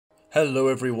Hello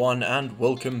everyone and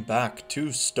welcome back to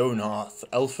Stonehearth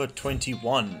Alpha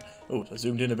 21. Oh, I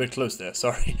zoomed in a bit close there,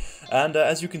 sorry. And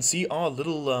as you can see, our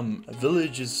little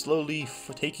village is slowly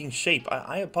taking shape.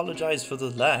 I apologize for the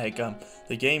lag.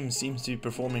 The game seems to be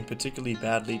performing particularly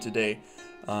badly today.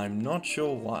 I'm not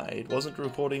sure why. It wasn't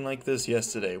recording like this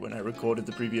yesterday when I recorded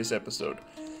the previous episode.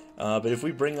 But if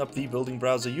we bring up the building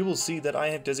browser, you will see that I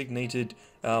have designated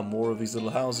more of these little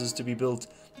houses to be built,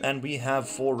 and we have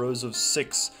 4 rows of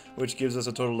 6, which gives us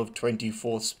a total of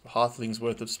 24 hearthlings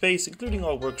worth of space, including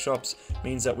our workshops,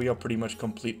 means that we are pretty much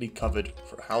completely covered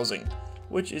for housing,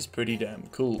 which is pretty damn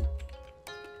cool.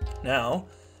 Now,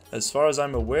 as far as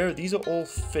I'm aware, these are all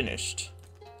finished.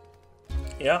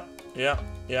 Yep.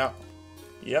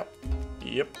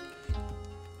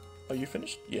 Are you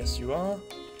finished? Yes, you are.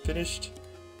 Finished.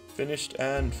 Finished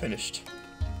and finished.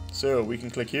 So we can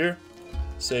click here,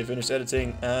 say finish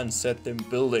editing, and set them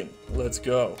building. Let's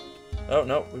go. Oh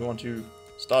no, we want to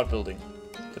start building.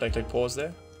 Did I click pause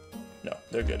there? No,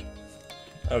 they're good.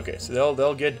 Okay, so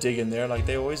they'll get digging there like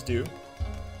they always do.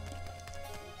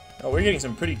 Oh, we're getting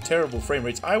some pretty terrible frame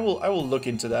rates. I will look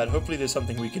into that. Hopefully there's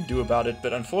something we can do about it,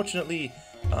 but unfortunately,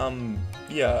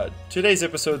 yeah, today's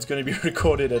episode is going to be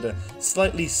recorded at a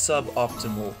slightly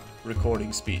suboptimal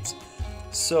recording speeds.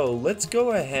 So let's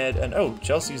go ahead and... Oh,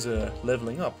 Chelsea's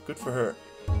leveling up. Good for her.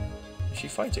 Is she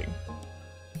fighting?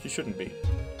 She shouldn't be.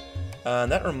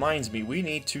 And that reminds me, we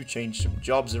need to change some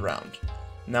jobs around.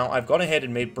 Now, I've gone ahead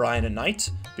and made Brian a knight,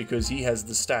 because he has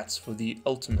the stats for the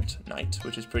ultimate knight,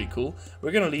 which is pretty cool.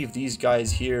 We're going to leave these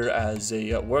guys here as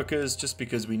workers, just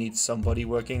because we need somebody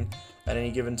working at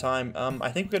any given time.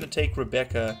 I think we're going to take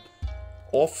Rebecca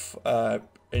off.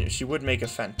 She would make a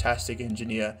fantastic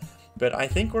engineer. But I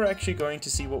think we're actually going to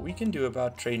see what we can do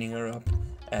about training her up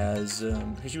as,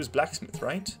 because she was blacksmith,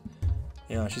 right?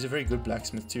 Yeah, she's a very good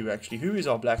blacksmith too, actually. Who is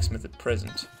our blacksmith at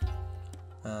present?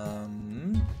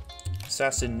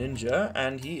 Assassin Ninja,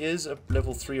 and he is a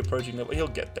level 3 approaching level. He'll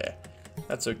get there.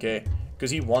 That's okay, because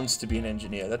he wants to be an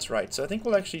engineer, that's right. So I think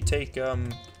we'll actually take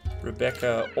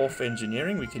Rebecca off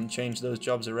engineering. We can change those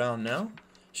jobs around now.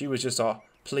 She was just our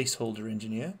placeholder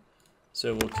engineer.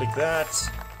 So we'll click that.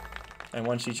 And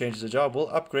once she changes the job, we'll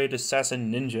upgrade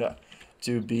Assassin Ninja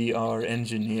to be our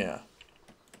engineer.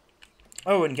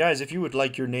 Oh, and guys, if you would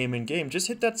like your name in game, just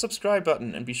hit that subscribe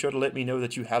button and be sure to let me know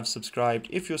that you have subscribed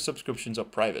if your subscriptions are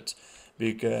private.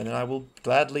 And I will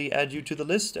gladly add you to the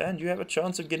list and you have a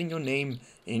chance of getting your name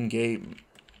in game.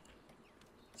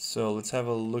 So let's have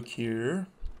a look here.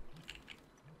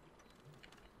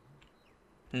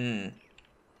 Has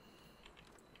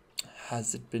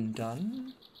it been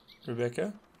done,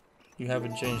 Rebecca? You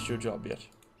haven't changed your job yet.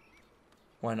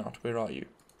 Why not? Where are you?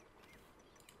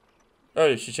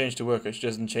 Oh, she changed to worker. She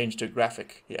doesn't change to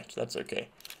graphic yet. That's okay.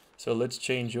 So let's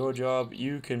change your job.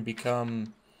 You can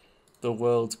become the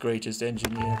world's greatest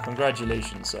engineer.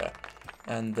 Congratulations, sir.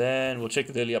 And then we'll check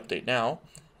the daily update now.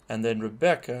 And then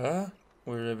Rebecca,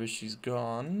 wherever she's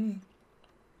gone.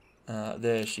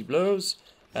 There she blows.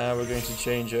 We're going to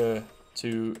change her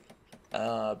to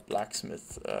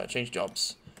blacksmith. Change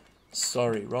jobs.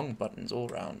 Sorry, wrong buttons all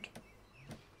round.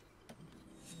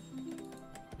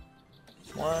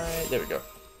 Why? There we go.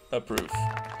 Approve.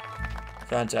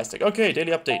 Fantastic. Okay,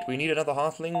 daily update. We need another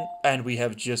Hearthling, and we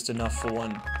have just enough for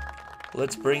one.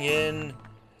 Let's bring in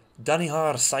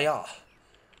Danihar Saya.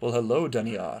 Well, hello,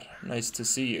 Danihar. Nice to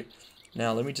see you.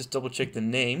 Now, let me just double check the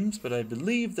names, but I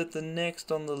believe that the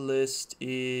next on the list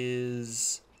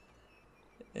is...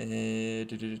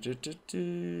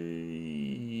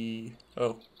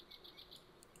 Oh.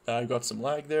 I got some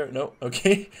lag there. No,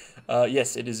 okay.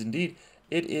 Yes, it is indeed.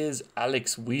 It is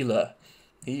Alex Wheeler.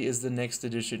 He is the next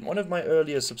addition. One of my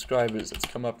earlier subscribers that's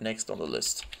come up next on the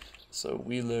list. So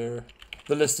Wheeler...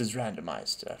 The list is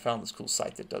randomized. I found this cool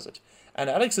site that does it. And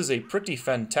Alex is a pretty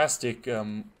fantastic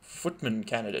footman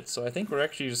candidate. So I think we're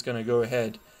actually just going to go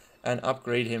ahead and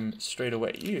upgrade him straight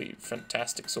away. You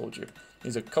fantastic soldier.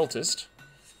 He's a cultist.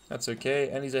 That's okay.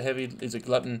 And he's a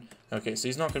glutton. Okay, so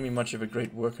he's not going to be much of a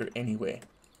great worker anyway.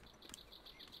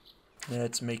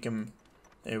 Let's make him,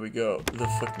 there we go, the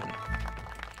footman.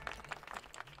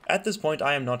 At this point,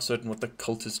 I am not certain what the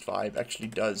cultist vibe actually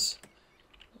does.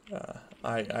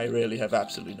 I really have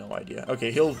absolutely no idea.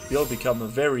 Okay, he'll become a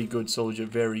very good soldier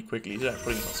very quickly. He's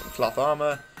putting on some cloth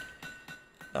armor.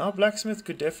 Our blacksmith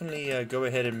could definitely go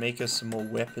ahead and make us some more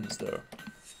weapons, though.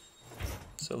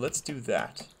 So let's do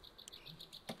that.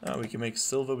 Oh, we can make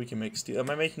silver, we can make steel. Am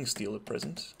I making steel at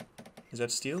present? Is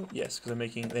that steel? Yes, because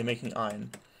they're making iron.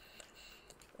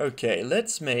 Okay,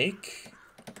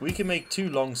 we can make 2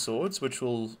 long swords, which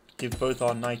will give both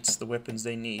our knights the weapons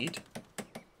they need.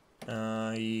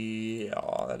 Yeah,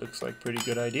 that looks like a pretty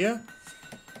good idea.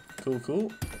 Cool,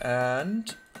 cool.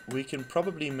 And we can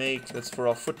probably make, that's for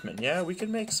our footmen, yeah? We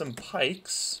can make some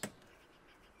pikes.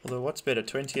 Although, what's better,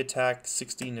 20 attack,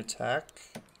 16 attack?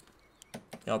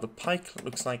 Yeah, the pike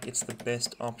looks like it's the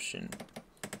best option.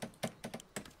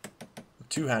 A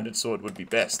two-handed sword would be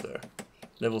best, though.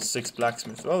 Level 6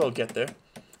 blacksmith. Well, we'll get there.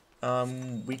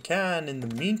 We can, in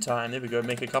the meantime, there we go,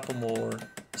 make a couple more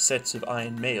sets of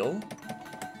iron mail.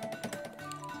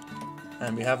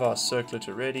 And we have our circlet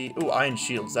already. Oh, iron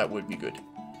shields, that would be good.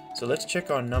 So let's check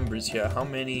our numbers here. How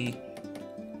many...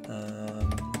 there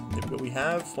we go. We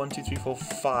have 1, 2, 3, 4,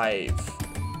 5.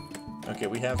 Okay,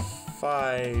 we have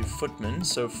 5 footmen,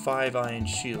 so 5 iron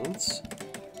shields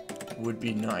would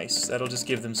be nice. That'll just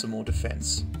give them some more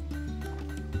defense.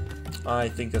 I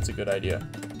think that's a good idea.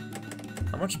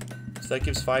 How much? So that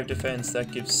gives 5 defense,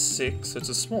 that gives 6, so it's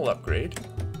a small upgrade.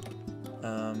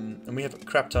 And we have a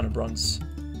crap ton of bronze.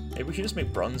 Maybe we should just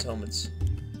make bronze helmets.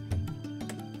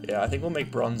 Yeah, I think we'll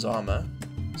make bronze armor.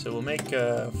 So we'll make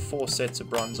 4 sets of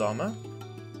bronze armor.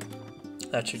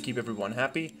 That should keep everyone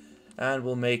happy. And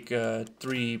we'll make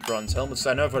 3 bronze helmets.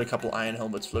 I know I've got a couple iron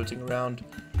helmets floating around.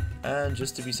 And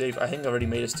just to be safe, I think I already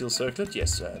made a steel circlet.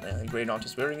 Yes, the Grey Knot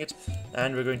is wearing it.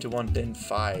 And we're going to want then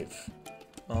 5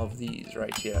 of these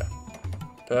right here.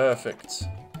 Perfect.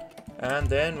 And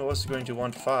then we're also going to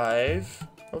want 5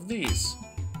 of these.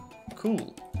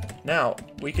 Cool. Now,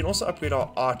 we can also upgrade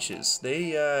our archers.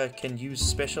 They can use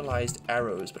specialized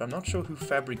arrows, but I'm not sure who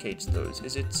fabricates those.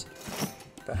 Is it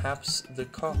perhaps the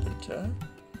carpenter?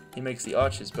 He makes the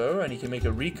archer's bow, and he can make a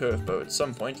recurve bow at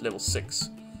some point, level 6.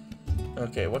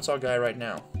 Okay, what's our guy right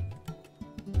now?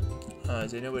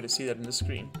 Is there nowhere to see that in the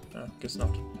screen? Guess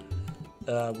not.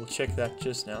 We'll check that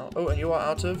just now. Oh, and you are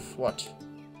out of what?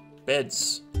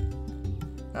 Beds.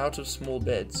 Out of small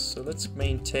beds. So let's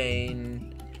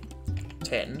maintain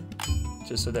 10,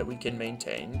 just so that we can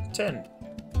maintain 10.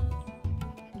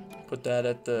 Put that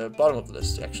at the bottom of the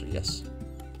list, actually, yes.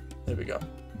 There we go.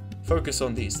 Focus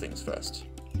on these things first.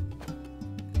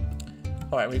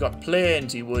 Alright, we got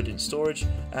plenty wood in storage,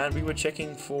 and we were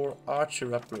checking for archer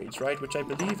upgrades, right? Which I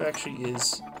believe actually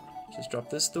is, just drop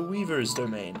this, the Weaver's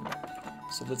domain.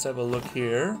 So let's have a look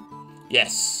here.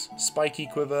 Yes, spiky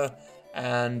quiver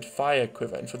and fire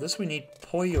quiver. And for this we need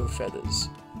poyo feathers.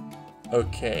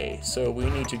 Okay, so we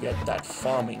need to get that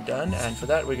farming done, and for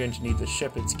that we're going to need the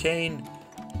shepherd's cane,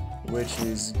 which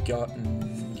is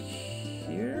gotten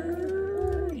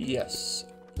here? Yes,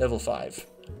 level 5.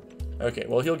 Okay,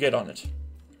 well he'll get on it.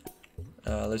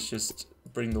 Let's just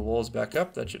bring the walls back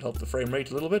up. That should help the frame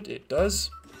rate a little bit. It does.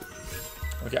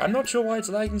 Okay, I'm not sure why it's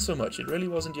lagging so much. It really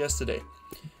wasn't yesterday.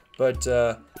 But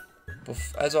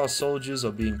as our soldiers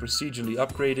are being procedurally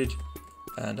upgraded,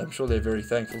 and I'm sure they're very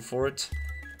thankful for it.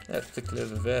 Thick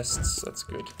leather vests, that's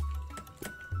good.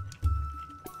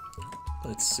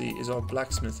 Let's see, is our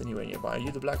blacksmith anywhere nearby? Are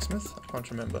you the blacksmith? I can't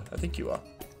remember. I think you are.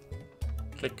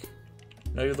 Click.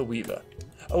 No, you're the weaver.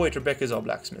 Oh wait, Rebecca's our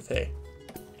blacksmith, hey.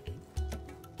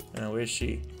 Now, where's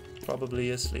she?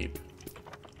 Probably asleep.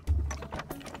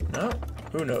 No?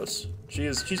 Who knows?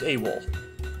 She's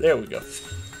AWOL. There we go.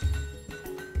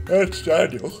 That's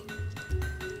Daniel.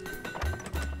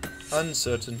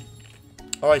 Uncertain.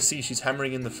 Oh, I see. She's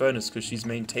hammering in the furnace because she's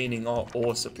maintaining our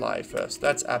ore supply first.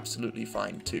 That's absolutely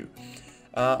fine, too.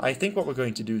 I think what we're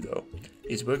going to do, though,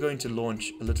 is we're going to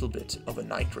launch a little bit of a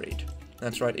night raid.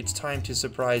 That's right. It's time to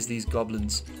surprise these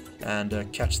goblins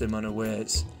and catch them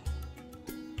unawares.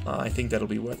 I think that'll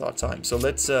be worth our time. So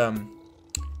let's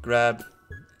grab...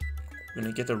 We're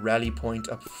going to get the rally point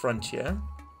up front here.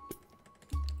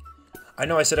 I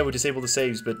know I said I would disable the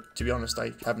saves, but to be honest,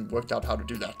 I haven't worked out how to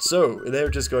do that. So they're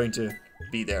just going to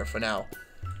be there for now.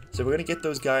 So we're going to get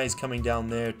those guys coming down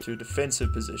there to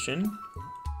defensive position.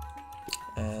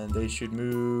 And they should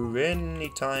move any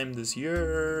time this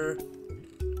year.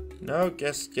 No,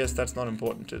 guess that's not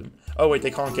important to them. Oh wait,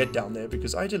 they can't get down there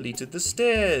because I deleted the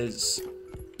stairs.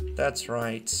 That's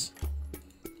right.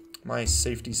 My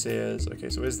safety says... Okay,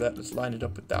 so where's that? Let's line it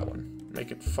up with that one.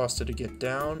 Make it faster to get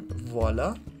down.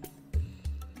 Voila.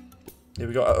 There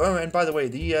we go. Oh, and by the way,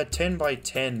 the 10 by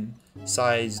 10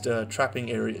 sized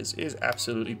trapping areas is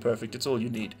absolutely perfect. It's all you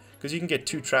need. Because you can get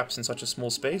 2 traps in such a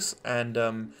small space, and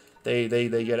they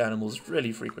get animals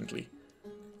really frequently.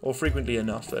 Or frequently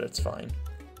enough that it's fine.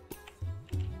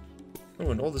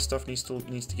 Oh, and all this stuff needs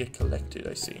to get collected,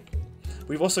 I see.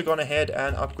 We've also gone ahead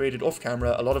and upgraded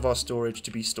off-camera a lot of our storage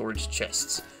to be storage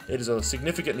chests. It is a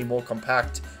significantly more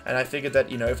compact, and I figured that,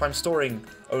 you know, if I'm storing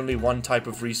only one type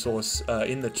of resource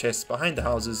in the chests behind the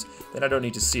houses, then I don't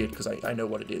need to see it because I know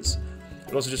what it is.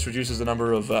 It also just reduces the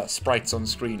number of sprites on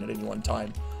screen at any one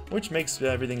time, which makes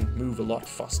everything move a lot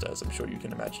faster, as I'm sure you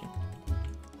can imagine.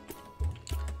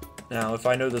 Now, if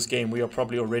I know this game, we are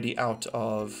probably already out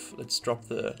of... Let's drop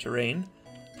the terrain.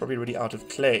 Probably already out of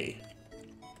clay.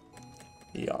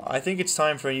 Yeah, I think it's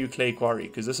time for a new clay quarry,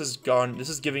 because this is gone. This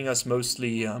is giving us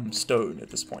mostly stone at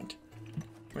this point.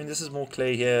 I mean, this is more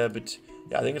clay here, but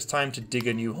yeah, I think it's time to dig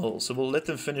a new hole. So we'll let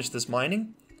them finish this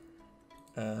mining.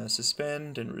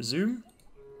 Suspend and resume.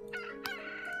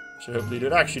 Should hopefully do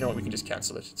it. Actually, you know what? We can just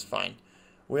cancel it. It's fine.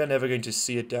 We are never going to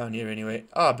see it down here anyway.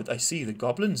 Ah, but I see the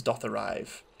goblins doth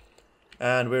arrive.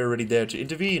 And we're already there to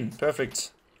intervene.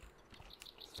 Perfect.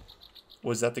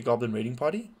 Was that the goblin raiding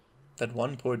party? That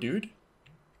one poor dude?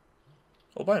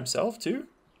 All by himself, too?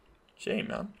 Shame,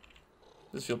 man.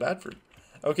 Just feel bad for him.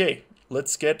 Okay,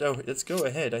 let's go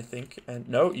ahead, I think. And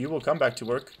no, you will come back to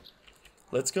work.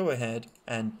 Let's go ahead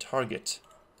and target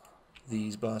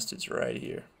these bastards right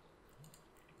here.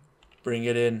 Bring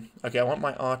it in. Okay, I want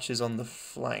my archers on the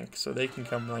flank, so they can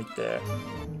come right there.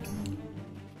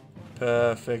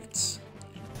 Perfect.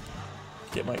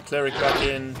 Get my cleric back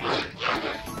in.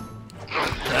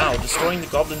 Now, destroying the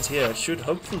goblins here should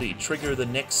hopefully trigger the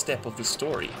next step of the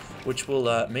story, which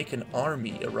will make an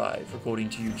army arrive, according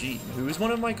to Eugene, who is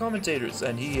one of my commentators,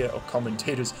 and he,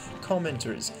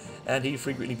 commenters, and he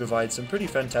frequently provides some pretty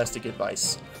fantastic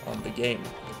advice on the game.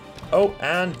 Oh,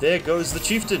 and there goes the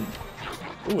chieftain!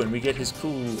 Ooh, and we get his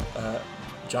cool,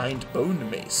 giant bone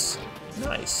mace.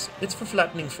 Nice. It's for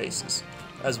flattening faces,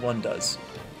 as one does.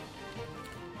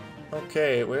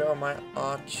 Okay, where are my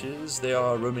archers? They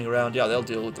are roaming around. Yeah, they'll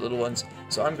deal with the little ones.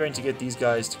 So I'm going to get these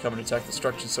guys to come and attack the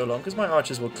structure so long, because my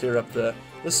archers will clear up the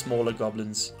smaller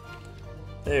goblins.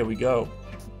 There we go.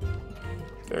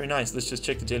 Very nice. Let's just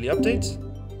check the daily update.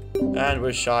 And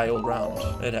we're shy all round.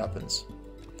 It happens.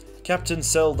 Captain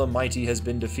Cell the Mighty has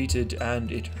been defeated,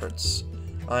 and it hurts.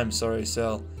 I'm sorry,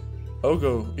 Cell.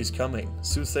 Ogo is coming.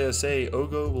 Soothsayers say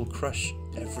Ogo will crush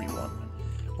everyone.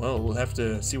 Well, we'll have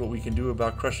to see what we can do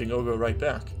about crushing Ogo right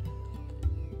back.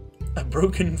 A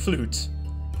broken flute.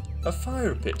 A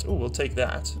fire pit. Oh, we'll take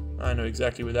that. I know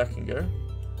exactly where that can go.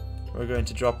 We're going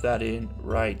to drop that in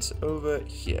right over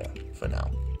here for now.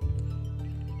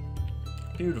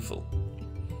 Beautiful.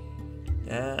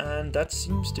 And that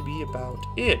seems to be about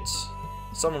it.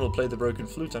 Someone will play the broken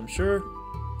flute, I'm sure.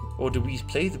 Or do we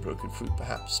play the broken flute,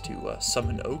 perhaps, to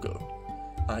summon Ogo?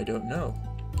 I don't know.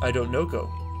 I don't know, Go.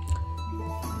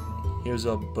 Here's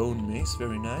our bone mace.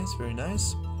 Very nice, very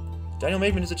nice. Daniel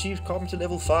Maven has achieved carpenter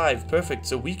level 5. Perfect.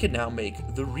 So we can now make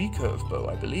the recurve bow,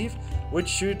 I believe. Which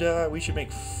should, we should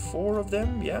make 4 of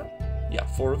them, yeah? Yeah,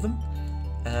 4 of them.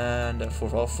 And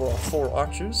for our 4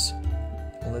 archers.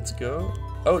 Let's go.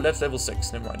 Oh, that's level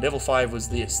 6. Never mind. Level 5 was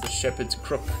this, the shepherd's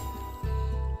crook.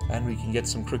 And we can get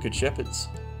some crooked shepherds.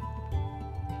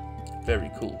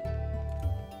 Very cool.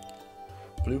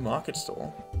 Blue market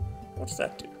stall. What's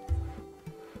that do?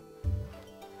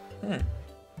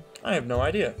 I have no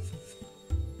idea.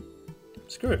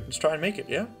 Screw it, let's try and make it,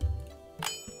 yeah?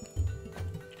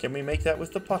 Can we make that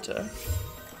with the potter?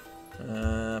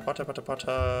 Potter.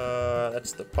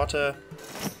 That's the potter.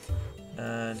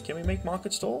 And can we make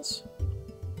market stalls?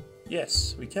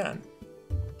 Yes, we can.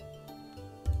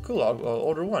 Cool, I'll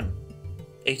order 1.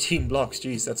 18 blocks,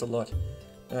 jeez, that's a lot.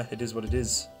 It is what it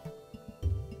is.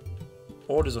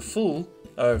 Orders are full.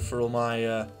 Oh, for all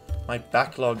my my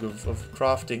backlog of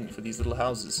crafting for these little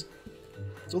houses.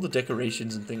 It's all the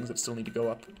decorations and things that still need to go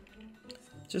up.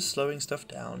 Just slowing stuff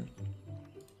down.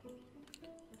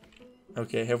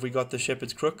 Okay, have we got the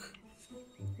shepherd's crook?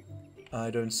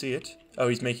 I don't see it. Oh,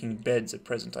 he's making beds at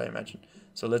present, I imagine.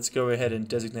 So let's go ahead and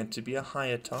designate it to be a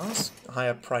higher task. A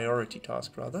higher priority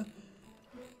task, rather.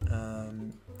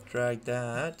 Drag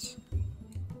that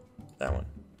one,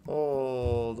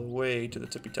 all the way to the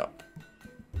tippy top.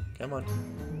 Come on.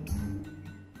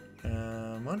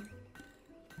 Come on.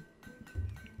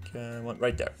 Come on.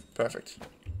 Right there. Perfect.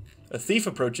 A thief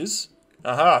approaches.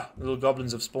 Aha! Little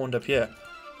goblins have spawned up here.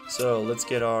 So let's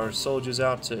get our soldiers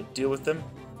out to deal with them.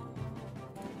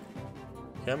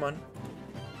 Come on.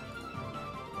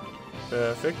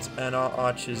 Perfect. And our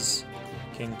archers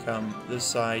can come this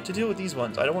side to deal with these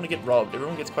ones. I don't want to get robbed.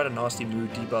 Everyone gets quite a nasty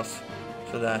mood debuff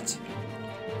for that.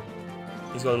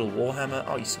 He's got a little warhammer.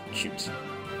 Oh, he's so cute.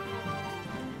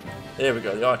 There we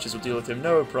go. The archers will deal with him.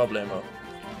 No problemo.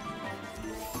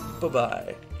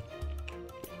 Bye-bye.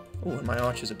 Oh, and my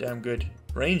archers are damn good.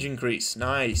 Range increase.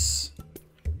 Nice.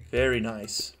 Very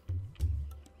nice.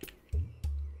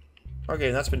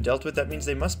 Okay, that's been dealt with. That means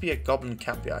they must be a goblin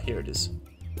camp. Yeah, here it is.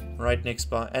 Right next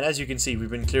by. And as you can see, we've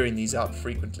been clearing these out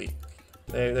frequently.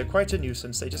 They're quite a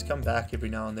nuisance. They just come back every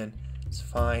now and then. It's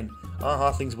fine. Our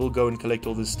halflings will go and collect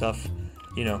all this stuff.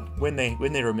 you know, when they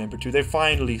remember to. They're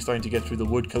finally starting to get through the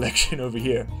wood collection over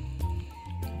here.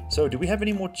 So, do we have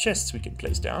any more chests we can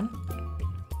place down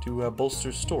to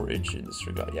bolster storage in this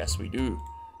regard? Yes, we do.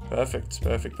 Perfect,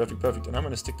 perfect, perfect, perfect. And I'm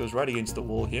going to stick those right against the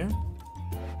wall here.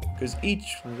 Because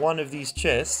each one of these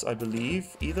chests, I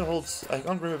believe, either holds, I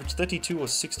can't remember if it's 32 or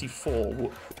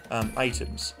 64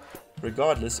 items.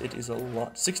 Regardless, it is a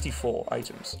lot. 64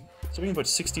 items. So we can put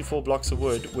 64 blocks of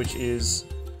wood, which is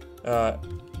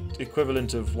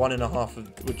equivalent of 1.5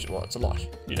 of, which, well, it's a lot,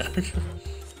 you know.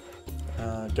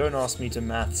 Don't ask me to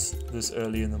maths this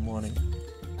early in the morning.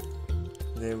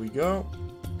 There we go.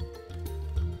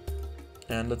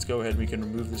 And let's go ahead, we can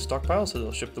remove the stockpile, so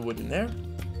they'll ship the wood in there.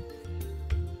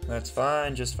 That's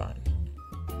fine, just fine.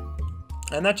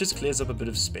 And that just clears up a bit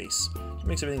of space. It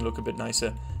makes everything look a bit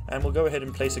nicer. And we'll go ahead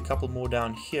and place a couple more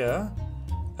down here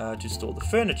to store the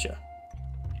furniture.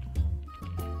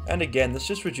 And again, this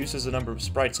just reduces the number of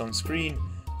sprites on screen.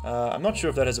 I'm not sure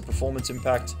if that has a performance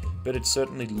impact, but it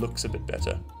certainly looks a bit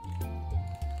better.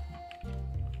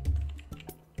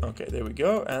 Okay, there we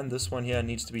go, and this one here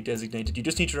needs to be designated. You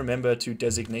just need to remember to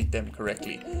designate them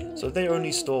correctly, so they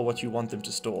only store what you want them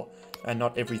to store, and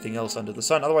not everything else under the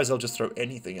sun. Otherwise, they'll just throw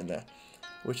anything in there,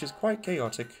 which is quite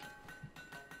chaotic.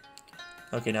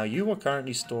 Okay, now you are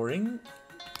currently storing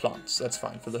plants. That's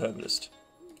fine for the herbalist.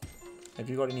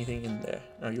 Have you got anything in there?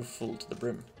 No, you're full to the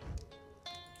brim.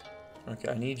 Okay,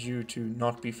 I need you to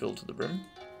not be filled to the brim,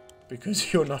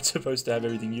 because you're not supposed to have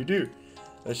everything you do.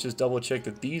 Let's just double check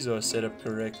that these are set up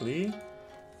correctly.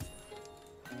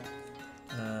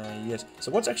 Yes.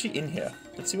 So what's actually in here?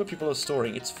 Let's see what people are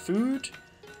storing. It's food,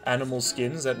 animal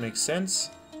skins, that makes sense,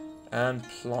 and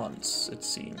plants, it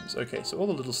seems. Okay, so all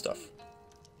the little stuff.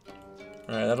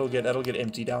 Alright, that'll get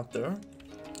emptied out though.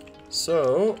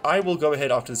 So I will go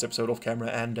ahead after this episode off camera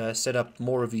and set up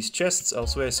more of these chests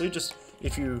elsewhere. So just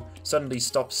if you suddenly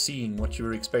stop seeing what you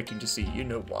were expecting to see, you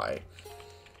know why.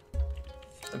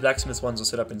 The blacksmith ones are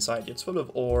set up inside. It's full of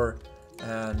ore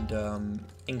and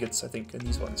ingots, I think, and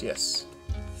these ones, yes.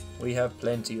 We have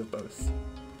plenty of both.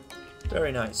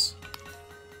 Very nice.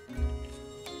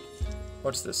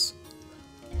 What's this?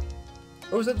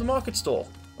 Oh, is that the market stall?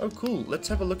 Oh, cool. Let's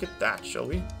have a look at that, shall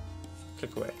we?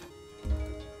 Click away.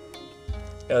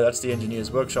 Yeah, that's the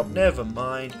engineer's workshop. Never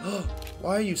mind.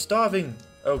 Why are you starving?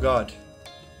 Oh, God.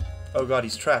 Oh, God,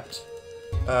 he's trapped.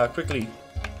 Quickly.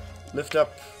 Lift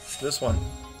up this one.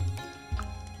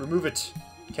 Remove it.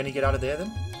 Can he get out of there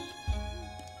then?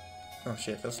 Oh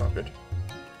shit, that's not good.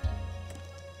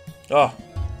 Oh,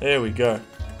 there we go.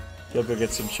 He'll go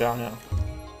get some chow now.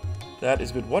 That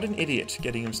is good. What an idiot,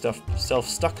 getting himself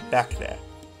stuck back there.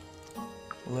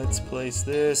 Let's place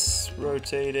this,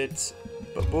 rotate it,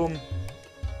 boom.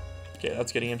 Okay,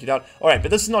 that's getting emptied out. Alright,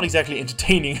 but this is not exactly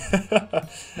entertaining.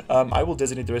 I will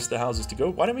designate the rest of the houses to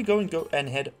go. Why don't we go and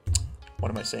head... What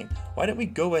am I saying? Why don't we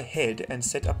go ahead and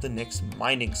set up the next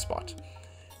mining spot?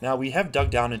 Now, we have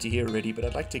dug down into here already, but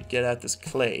I'd like to get at this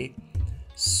clay.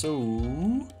 So,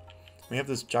 we have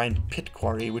this giant pit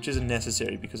quarry, which isn't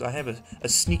necessary because I have a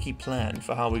sneaky plan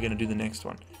for how we're going to do the next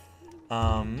one.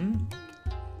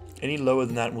 Any lower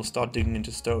than that, and we'll start digging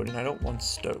into stone. And I don't want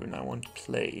stone, I want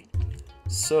clay.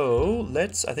 So, I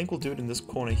think we'll do it in this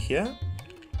corner here.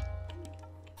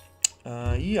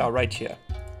 Yeah, right here.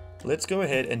 Let's go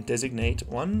ahead and designate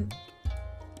 1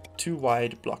 2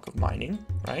 wide block of mining,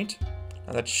 right?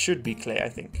 Now that should be clay, I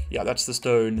think. Yeah, that's the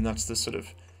stone, and that's the sort of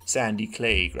sandy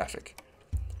clay graphic.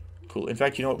 Cool. In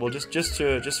fact, you know what? We'll just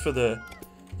for the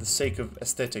sake of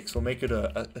aesthetics, we'll make it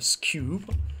a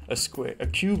cube, a square, a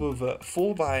cube of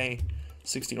 4 by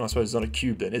 16. Well, I suppose it's not a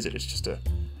cube then, is it? It's just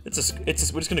we're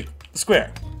just gonna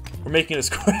square. We're making it a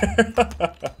square.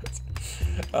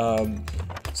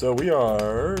 So we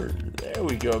are, there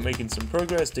we go, making some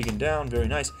progress, digging down, very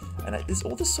nice. And there's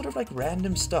all this sort of like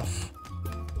random stuff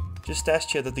just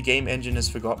stashed here that the game engine has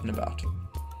forgotten about.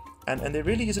 And there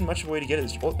really isn't much of a way to get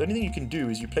it. The only thing you can do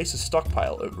is you place a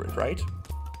stockpile over it, right?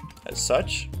 As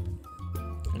such.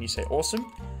 And you say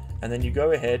awesome. And then you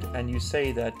go ahead and you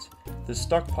say that the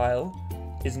stockpile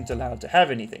isn't allowed to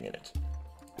have anything in it.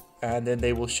 And then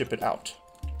they will ship it out.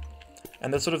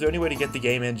 And that's sort of the only way to get the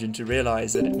game engine to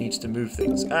realize that it needs to move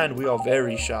things. And we are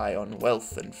very shy on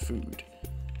wealth and food.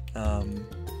 In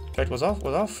fact, was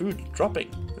our food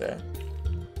dropping there?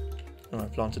 Oh, I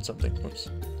planted something. Whoops.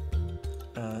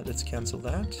 Let's cancel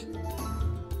that.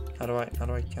 How do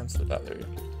I cancel it? Oh, there we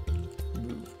go.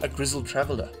 Move. A grizzled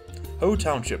traveler. Ho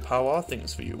Township, how are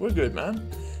things for you? We're good, man.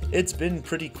 It's been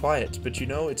pretty quiet, but you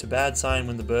know, it's a bad sign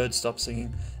when the birds stop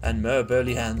singing, and Mer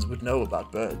Burleyhands would know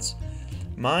about birds.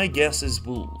 My guess is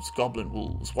wolves, goblin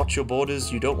wolves. Watch your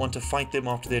borders, you don't want to fight them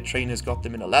after their trainers got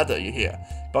them in a lather, you hear.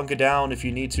 Bunker down if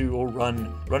you need to, or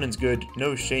run. Running's good,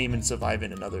 no shame in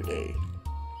surviving another day.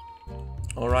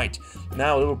 Alright,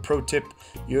 now a little pro tip.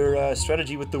 Your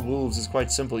strategy with the wolves is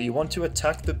quite simple. You want to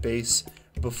attack the base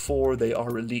before they are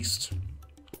released.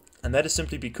 And that is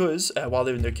simply because, while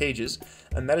they're in their cages,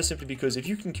 and that is simply because if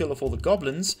you can kill off all the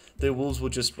goblins, the wolves will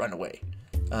just run away.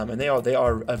 And they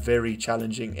are a very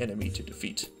challenging enemy to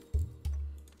defeat.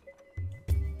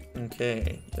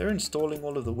 Okay, they're installing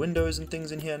all of the windows and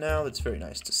things in here now. That's very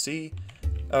nice to see.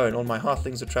 Oh, and all my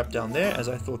hearthlings are trapped down there, as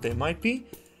I thought they might be.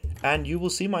 And you will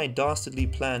see my dastardly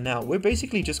plan now. We're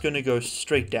basically just going to go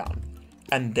straight down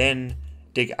and then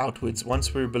dig outwards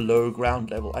once we're below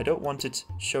ground level. I don't want it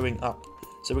showing up.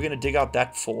 So we're going to dig out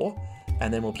that 4,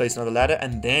 and then we'll place another ladder,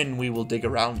 and then we will dig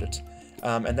around it.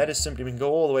 And that is simply, we can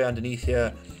go all the way underneath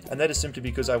here, and that is simply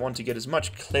because I want to get as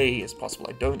much clay as possible.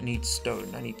 I don't need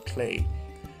stone, I need clay.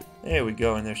 There we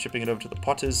go, and they're shipping it over to the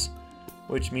potters,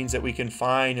 which means that we can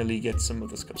finally get some of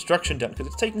this construction done, because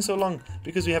it's taking so long,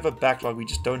 because we have a backlog. We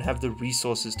just don't have the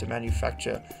resources to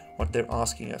manufacture what they're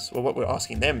asking us, or what we're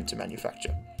asking them to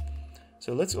manufacture.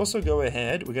 So let's also go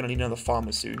ahead, we're going to need another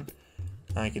farmer soon.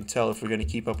 I can tell if we're going to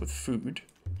keep up with food.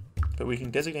 But we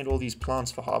can designate all these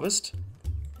plants for harvest.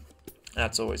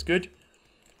 That's always good.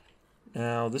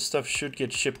 Now, this stuff should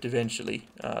get shipped eventually.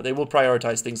 They will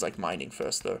prioritize things like mining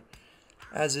first, though.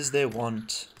 As is their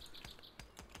wont.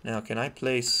 Now, can I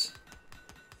place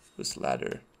this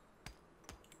ladder?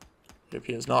 It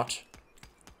appears not.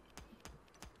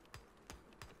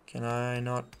 Can I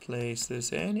not place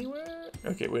this anywhere?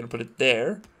 Okay, we're going to put it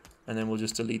there. And then we'll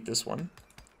just delete this one.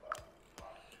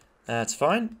 That's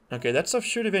fine. Okay, that stuff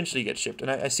should eventually get shipped.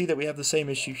 And I see that we have the same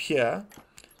issue here.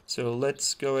 So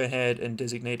let's go ahead and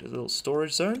designate a little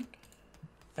storage zone.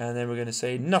 And then we're going to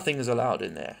say nothing is allowed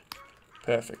in there.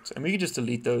 Perfect. And we can just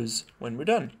delete those when we're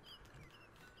done.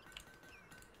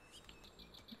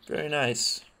 Very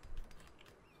nice.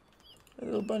 A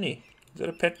little bunny. Is that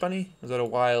a pet bunny? Or is that a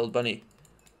wild bunny?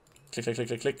 Click, click, click,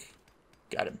 click, click.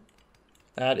 Got him.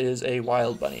 That is a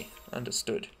wild bunny.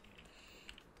 Understood.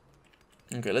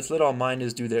 Okay, let's let our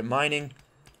miners do their mining.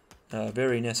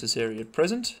 Very necessary at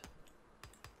present.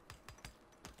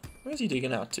 Where's he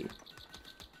digging out to?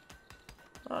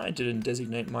 I didn't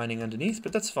designate mining underneath,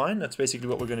 but that's fine. That's basically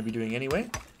what we're going to be doing anyway.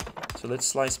 So let's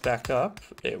slice back up.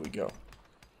 There we go.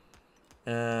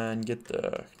 And get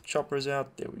the choppers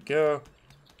out. There we go.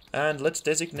 And let's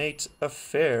designate a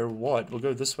fair wad. We'll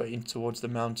go this way in towards the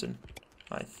mountain,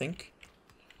 I think.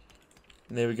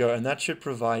 And there we go. And that should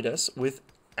provide us with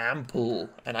ample,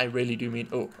 and I really do mean,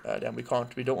 damn, we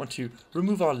don't want to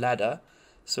remove our ladder,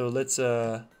 so let's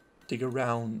dig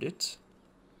around it,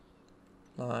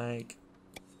 like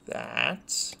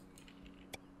that.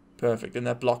 Perfect, and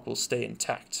that block will stay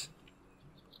intact.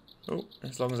 Oh,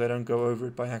 as long as I don't go over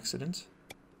it by accident,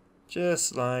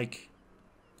 just like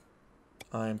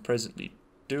I'm presently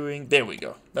doing. There we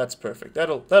go, that's perfect.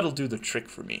 That'll do the trick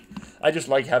for me. I just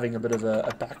like having a bit of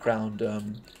a background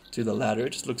to the ladder.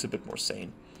 It just looks a bit more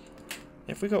sane.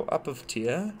 If we go up of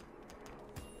tier,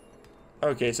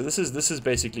 okay, so this is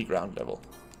basically ground level.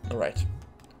 All right.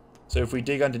 So if we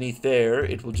dig underneath there,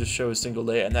 it will just show a single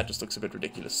layer, and that just looks a bit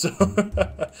ridiculous. So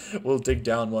we'll dig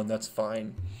down one. That's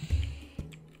fine.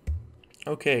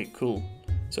 Okay, cool.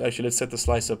 So actually, let's set the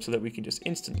slice up so that we can just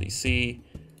instantly see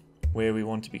where we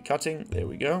want to be cutting. There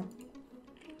we go.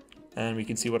 And we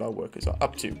can see what our workers are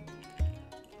up to.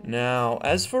 Now,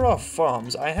 as for our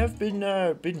farms, I have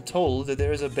been told that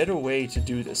there is a better way to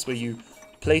do this, where you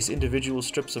place individual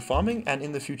strips of farming, and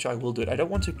in the future I will do it. I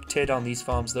don't want to tear down these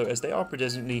farms, though, as they are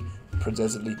presently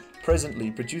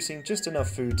producing just enough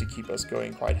food to keep us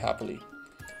going quite happily.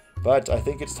 But I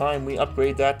think it's time we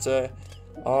upgrade that,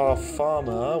 our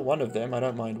farmer, one of them, I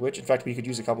don't mind which. In fact, we could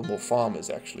use a couple more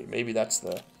farmers, actually. Maybe that's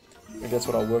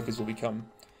what our workers will become.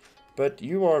 But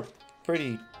you're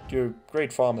a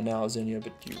great farmer now, Xenia,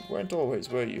 but you weren't always,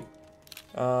 were you?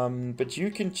 But you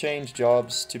can change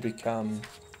jobs to become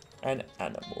an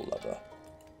animal lover.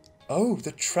 Oh,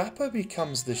 the trapper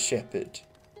becomes the shepherd.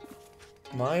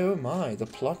 My oh my, the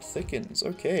plot thickens.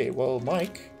 Okay, well,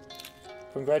 Mike,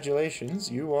 congratulations,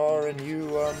 you are a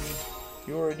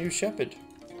new shepherd.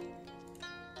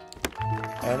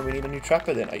 And we need a new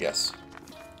trapper then, I guess.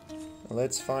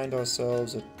 Let's find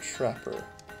ourselves a trapper.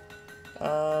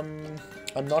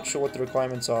 I'm not sure what the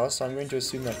requirements are, so I'm going to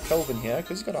assume that Kelvin here,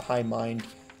 because he's got a high mind,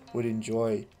 would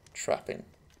enjoy trapping.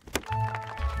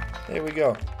 There we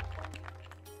go.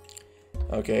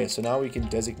 Okay, so now we can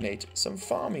designate some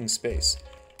farming space.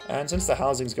 And since the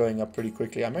housing's going up pretty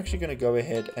quickly, I'm actually going to go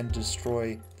ahead and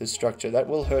destroy this structure. That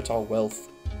will hurt our wealth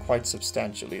quite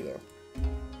substantially, though.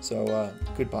 So,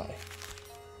 goodbye.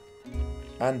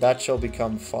 And that shall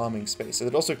become farming space.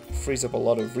 It also frees up a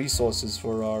lot of resources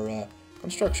for our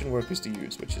construction workers to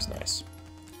use, which is nice.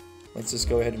 Let's just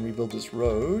go ahead and rebuild this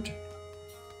road.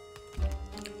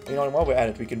 You know, and while we're at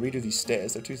it, we can redo these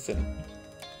stairs. They're too thin.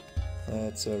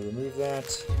 Let's remove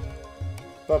that.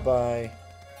 Bye-bye.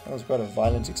 That was quite a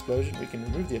violent explosion. We can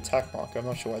remove the attack marker. I'm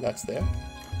not sure why that's there.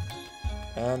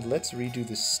 And let's redo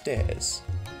the stairs.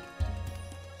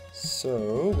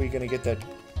 So, we're going to get that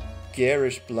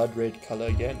garish blood red color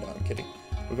again. No, I'm kidding.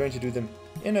 We're going to do them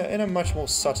in a much more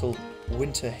subtle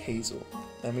winter hazel.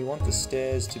 And we want the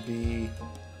stairs to be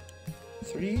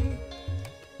 3?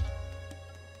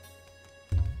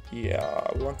 Yeah,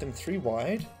 we want them 3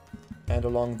 wide and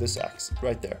along this axis,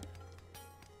 right there.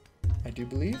 I do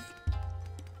believe.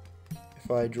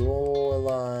 If I draw a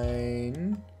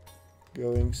line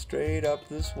going straight up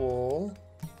this wall,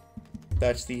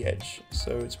 that's the edge.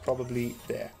 So it's probably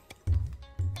there.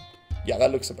 Yeah,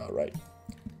 that looks about right.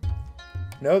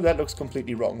 No, that looks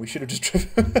completely wrong. We should have just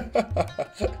driven.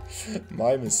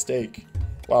 My mistake.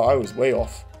 Wow, I was way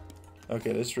off.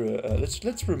 Okay, let's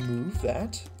remove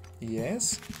that.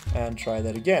 Yes, and try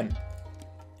that again.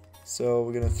 So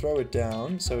we're gonna throw it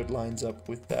down so it lines up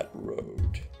with that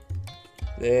road.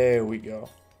 There we go.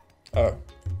 Oh,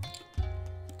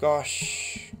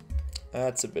 gosh,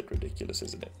 that's a bit ridiculous,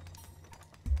 isn't it?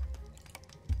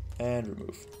 And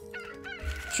remove.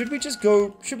 Should we just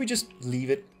go? Should we just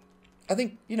leave it? I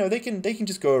think, you know, they can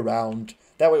just go around.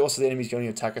 That way, also the enemies can only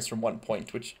attack us from one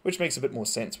point, which makes a bit more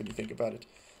sense when you think about it.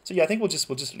 So yeah, I think we'll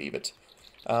just leave it.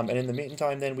 And in the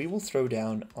meantime, then we will throw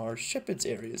down our shepherds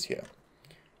areas here.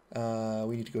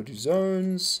 We need to go to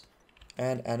zones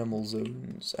and animal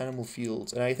zones, animal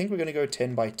fields, and I think we're going to go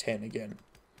 10 by 10 again.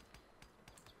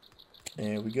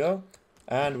 There we go.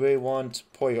 And we want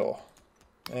pollo.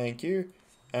 Thank you.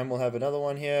 And we'll have another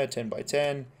one here, 10 by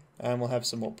 10, and we'll have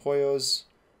some more pollos,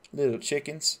 little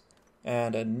chickens,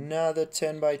 and another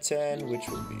 10 by 10, which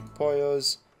will be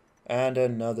pollos, and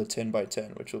another 10 by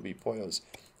 10, which will be pollos.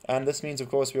 And this means, of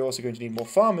course, we're also going to need more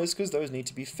farmers, because those need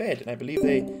to be fed. And I believe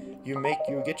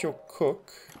you get your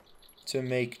cook to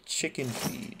make chicken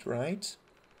feed, right?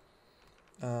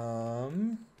 Pollo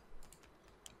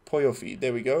feed,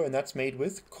 there we go, and that's made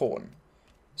with corn.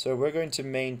 So we're going to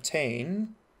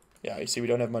maintain, yeah, you see we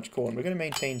don't have much corn. We're going to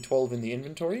maintain 12 in the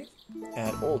inventory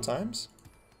at all times.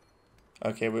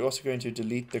 Okay, we're also going to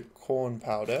delete the corn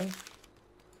powder.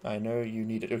 I know you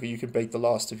need it. Okay, you can bake the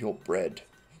last of your bread.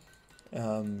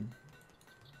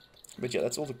 But yeah,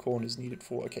 that's all the corn is needed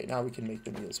for. Okay, now we can make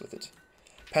the meals with it.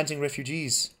 Panting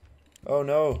refugees. Oh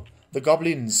no, the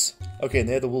goblins. Okay, and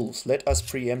they're the wolves. Let us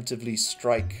preemptively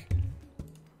strike.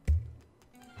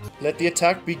 Let the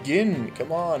attack begin.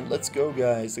 Come on, let's go,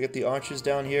 guys. Look at the archers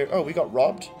down here. Oh, we got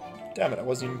robbed. Damn it, I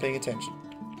wasn't even paying attention.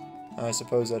 I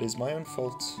suppose that is my own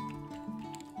fault.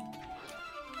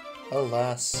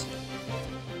 Alas.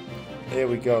 There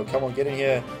we go. Come on, get in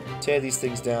here. Tear these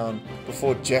things down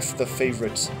before Jeff the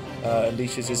Favorite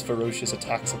unleashes his ferocious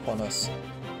attacks upon us.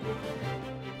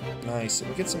 Nice. And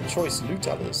we get some choice loot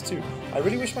out of this too. I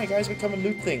really wish my guys would come and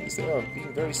loot things. They are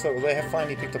being very slow. Well, they have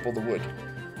finally picked up all the wood,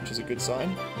 which is a good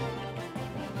sign.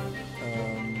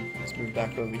 Let's move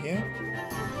back over here.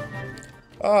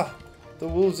 Ah! The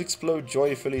wolves explode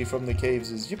joyfully from the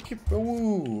caves as yip yip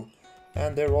woo!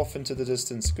 And they're off into the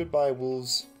distance. Goodbye,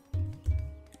 wolves.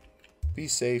 Be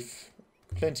safe.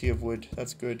 Plenty of wood.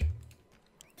 That's good.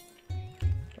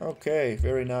 Okay,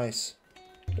 very nice.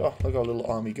 Oh, look our little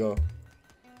army go.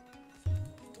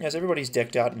 Yes, everybody's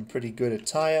decked out in pretty good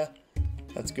attire.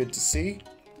 That's good to see.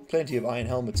 Plenty of iron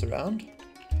helmets around.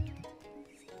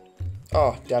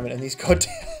 Oh, damn it, and these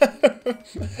goddamn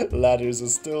ladders are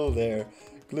still there.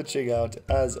 Glitching out,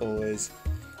 as always.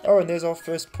 Oh, and there's our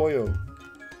first pollo.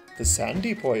 The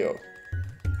sandy pollo.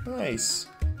 Nice.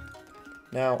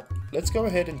 Now, let's go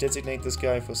ahead and designate this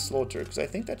guy for slaughter, because I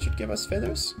think that should give us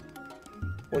feathers.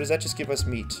 Or does that just give us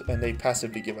meat, and they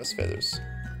passively give us feathers?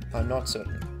 I'm not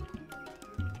certain.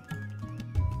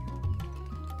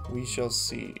 We shall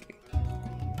see.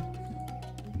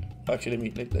 Actually,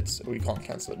 we can't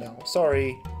cancel it now.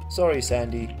 Sorry,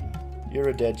 Sandy. You're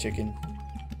a dead chicken.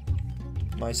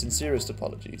 My sincerest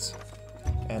apologies.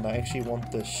 And I actually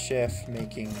want the chef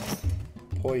making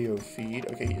pollo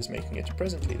feed. Okay, he is making it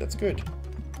presently. That's good.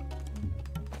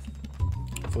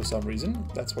 For some reason,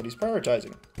 that's what he's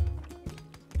prioritizing.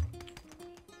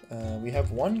 We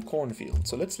have one cornfield,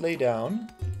 so let's lay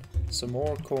down some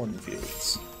more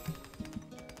cornfields.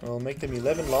 We'll make them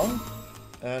 11 long,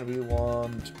 and we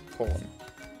want corn.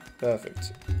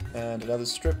 Perfect. And another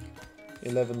strip,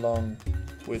 11 long,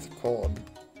 with corn.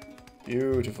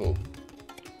 Beautiful.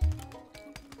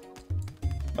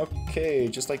 Okay,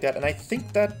 just like that. And I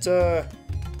think that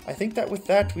with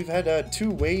that we've had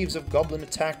 2 waves of goblin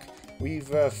attack. We've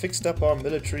fixed up our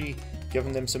military,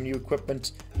 given them some new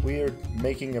equipment. We're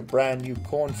making a brand new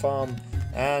corn farm,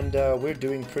 and we're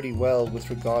doing pretty well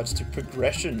with regards to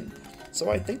progression.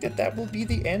 So I think that will be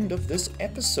the end of this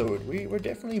episode. We're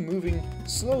definitely moving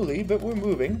slowly, but we're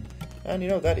moving. And you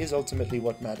know, that is ultimately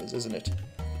what matters, isn't it?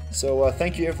 So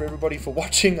thank you everybody for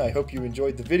watching. I hope you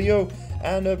enjoyed the video,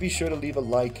 and be sure to leave a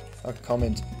like, a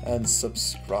comment, and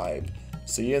subscribe.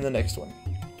 See you in the next one.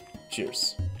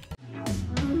 Cheers.